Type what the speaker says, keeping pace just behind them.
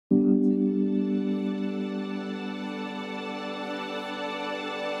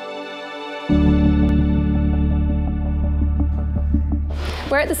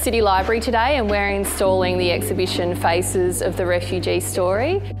We're at the City Library today and we're installing the exhibition Faces of the Refugee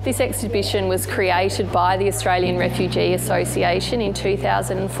Story. This exhibition was created by the Australian Refugee Association in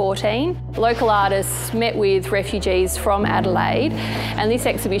 2014. Local artists met with refugees from Adelaide, and this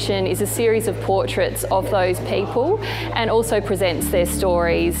exhibition is a series of portraits of those people and also presents their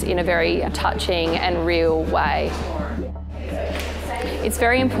stories in a very touching and real way. It's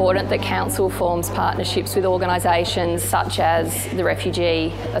very important that Council forms partnerships with organisations such as the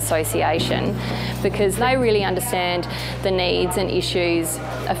Refugee Association because they really understand the needs and issues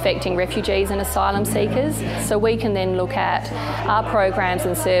affecting refugees and asylum seekers. So we can then look at our programs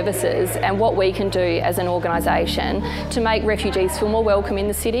and services and what we can do as an organisation to make refugees feel more welcome in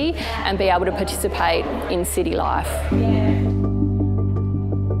the city and be able to participate in city life.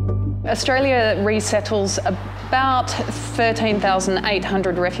 Australia resettles about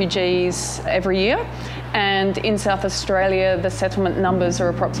 13,800 refugees every year, and in South Australia the settlement numbers are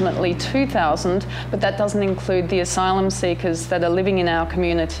approximately 2,000, but that doesn't include the asylum seekers that are living in our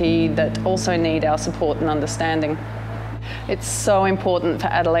community that also need our support and understanding. It's so important for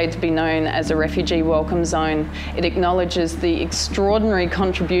Adelaide to be known as a refugee welcome zone. It acknowledges the extraordinary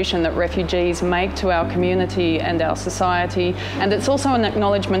contribution that refugees make to our community and our society, and it's also an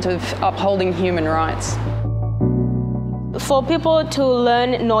acknowledgement of upholding human rights. For people to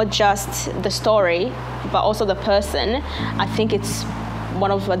learn not just the story, but also the person, I think it's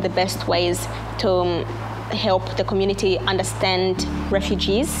one of the best ways to help the community understand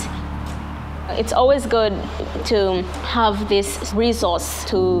refugees. It's always good to have this resource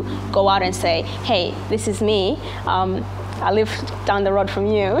to go out and say, hey, this is me. I live down the road from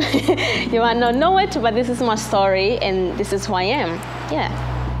you. You might not know it, but this is my story and this is who I am. Yeah.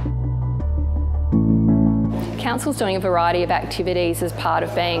 Council's doing a variety of activities as part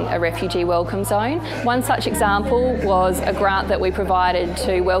of being a refugee welcome zone. One such example was a grant that we provided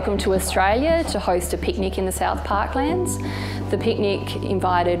to Welcome to Australia to host a picnic in the South Parklands. The picnic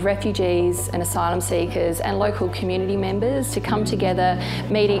invited refugees and asylum seekers and local community members to come together,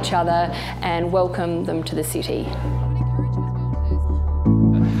 meet each other and welcome them to the city.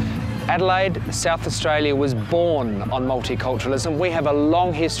 Adelaide, South Australia was born on multiculturalism. We have a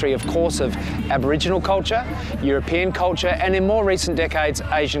long history, of course, of Aboriginal culture, European culture, and in more recent decades,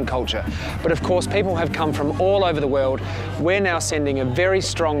 Asian culture. But of course, people have come from all over the world. We're now sending a very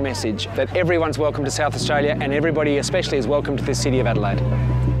strong message that everyone's welcome to South Australia and everybody especially is welcome to the city of Adelaide.